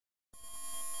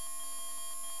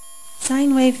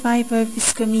Sine wave vibro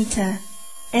viscometer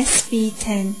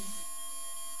SV10.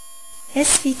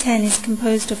 SV10 is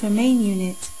composed of a main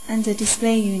unit and a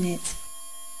display unit.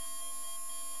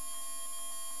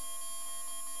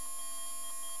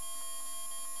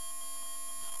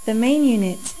 The main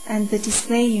unit and the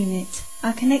display unit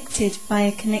are connected by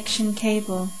a connection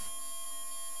cable.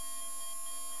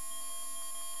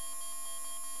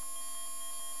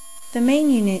 The main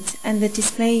unit and the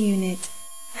display unit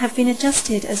have been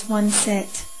adjusted as one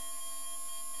set.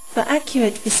 For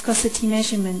accurate viscosity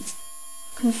measurement,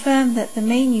 confirm that the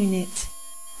main unit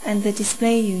and the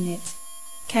display unit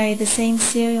carry the same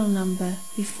serial number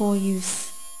before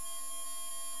use.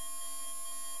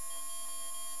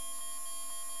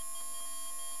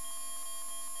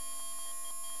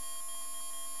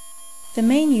 The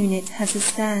main unit has a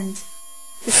stand.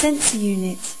 The sensor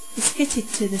unit is fitted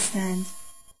to the stand.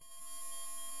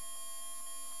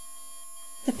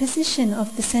 The position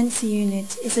of the sensor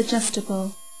unit is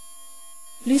adjustable.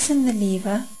 Loosen the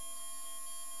lever.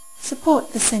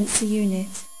 Support the sensor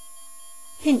unit.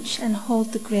 Pinch and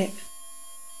hold the grip.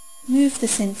 Move the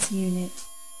sensor unit.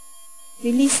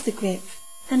 Release the grip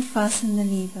and fasten the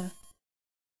lever.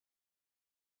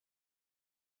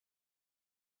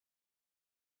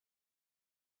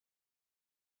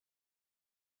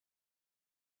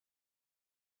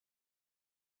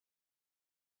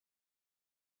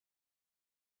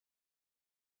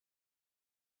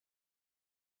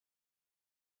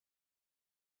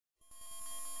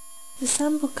 The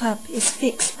sample cup is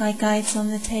fixed by guides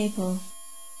on the table.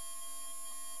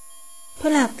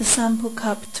 Pull out the sample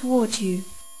cup toward you.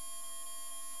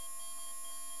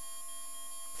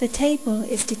 The table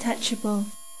is detachable.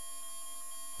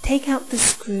 Take out the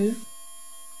screw.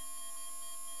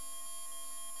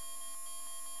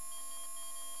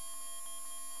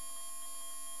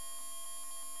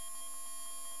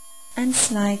 And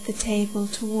slide the table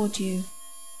toward you.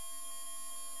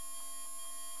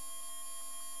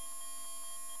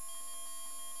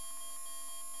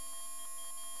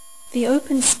 The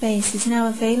open space is now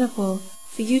available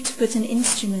for you to put an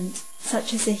instrument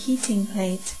such as a heating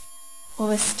plate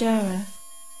or a stirrer,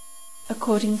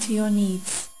 according to your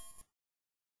needs.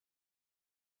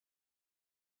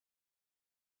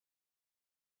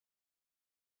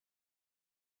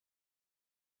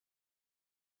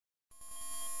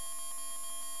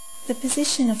 The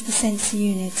position of the sensor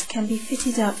unit can be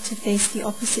fitted up to face the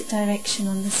opposite direction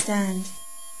on the stand,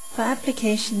 for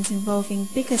applications involving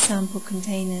bigger sample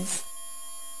containers,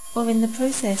 or in the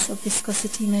process of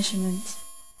viscosity measurement.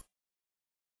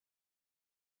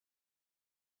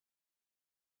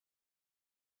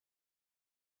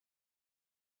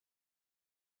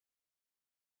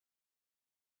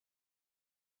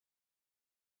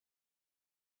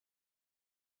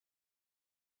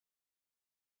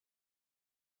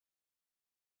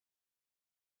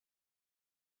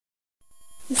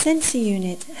 The sensor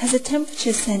unit has a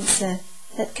temperature sensor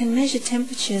that can measure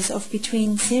temperatures of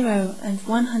between 0 and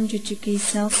 100 degrees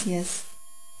Celsius,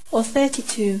 or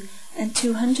 32 and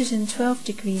 212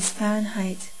 degrees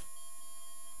Fahrenheit.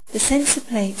 The sensor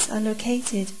plates are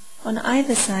located on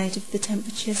either side of the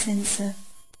temperature sensor.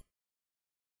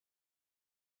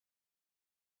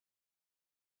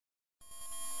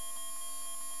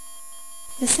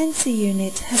 The sensor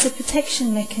unit has a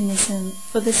protection mechanism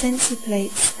for the sensor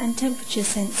plates and temperature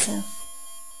sensor.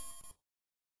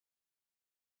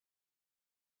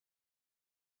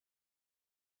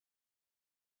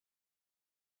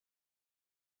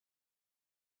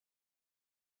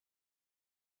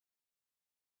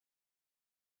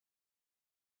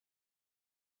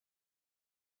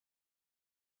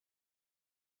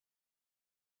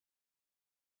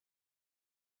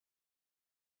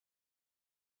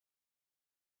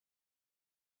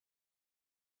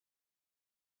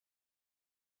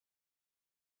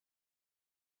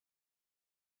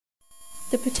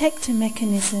 The protector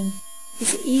mechanism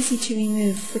is easy to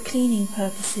remove for cleaning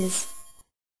purposes.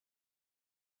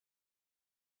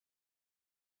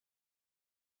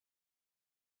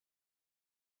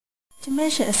 To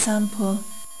measure a sample,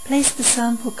 place the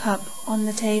sample cup on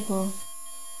the table.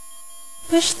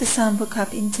 Push the sample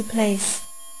cup into place,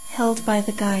 held by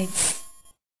the guides.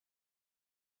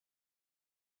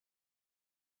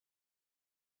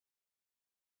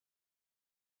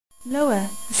 Lower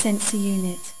the sensor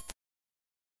unit.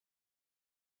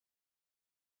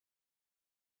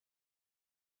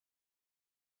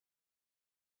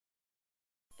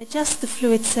 Adjust the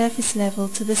fluid surface level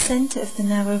to the center of the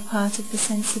narrow part of the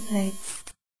sensor plates.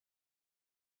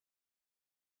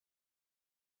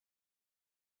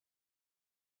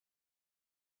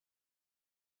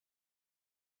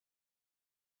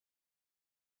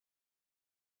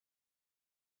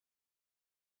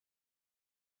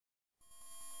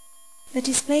 The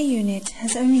display unit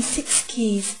has only 6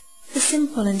 keys for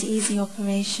simple and easy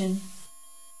operation.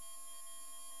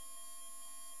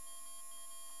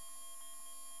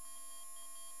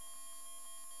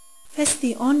 Press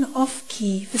the on-off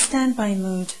key for standby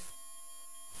mode.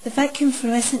 The vacuum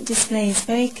fluorescent display is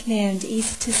very clear and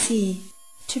easy to see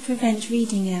to prevent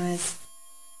reading errors.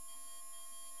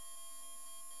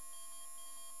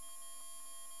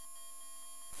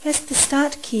 Press the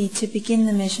start key to begin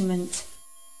the measurement.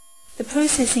 The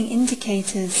processing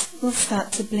indicators will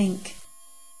start to blink.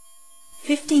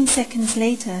 15 seconds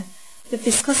later, the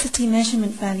viscosity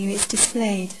measurement value is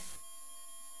displayed.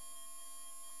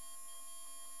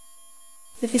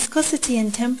 The viscosity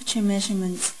and temperature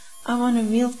measurements are on a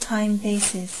real-time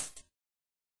basis.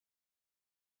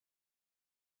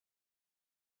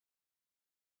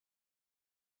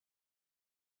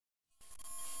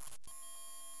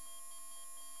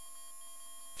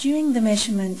 During the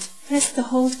measurement, press the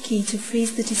hold key to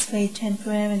freeze the display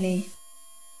temporarily.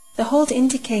 The hold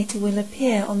indicator will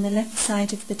appear on the left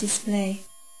side of the display.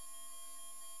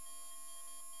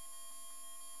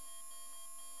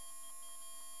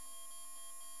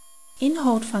 In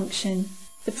hold function,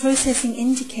 the processing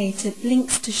indicator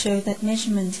blinks to show that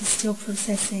measurement is still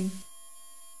processing.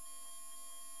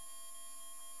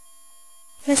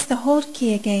 Press the hold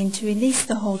key again to release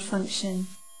the hold function,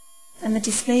 and the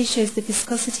display shows the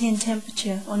viscosity and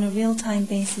temperature on a real-time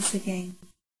basis again.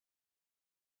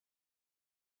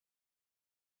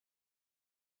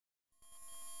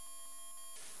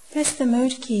 Press the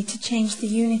mode key to change the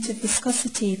unit of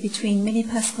viscosity between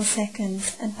millipascal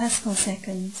seconds and pascal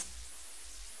seconds.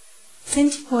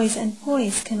 Centipoise and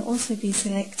poise can also be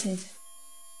selected.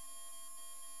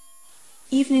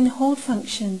 Even in hold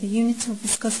function, the unit of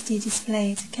viscosity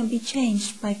displayed can be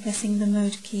changed by pressing the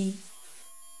mode key.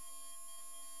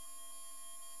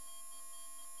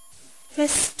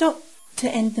 Press stop to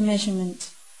end the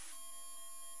measurement.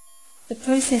 The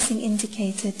processing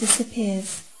indicator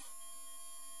disappears.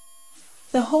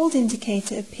 The hold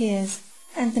indicator appears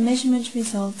and the measurement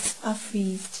results are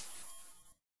freezed.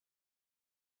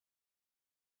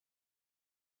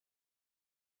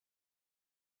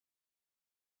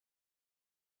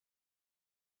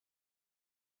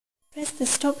 Press the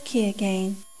stop key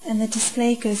again and the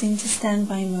display goes into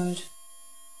standby mode.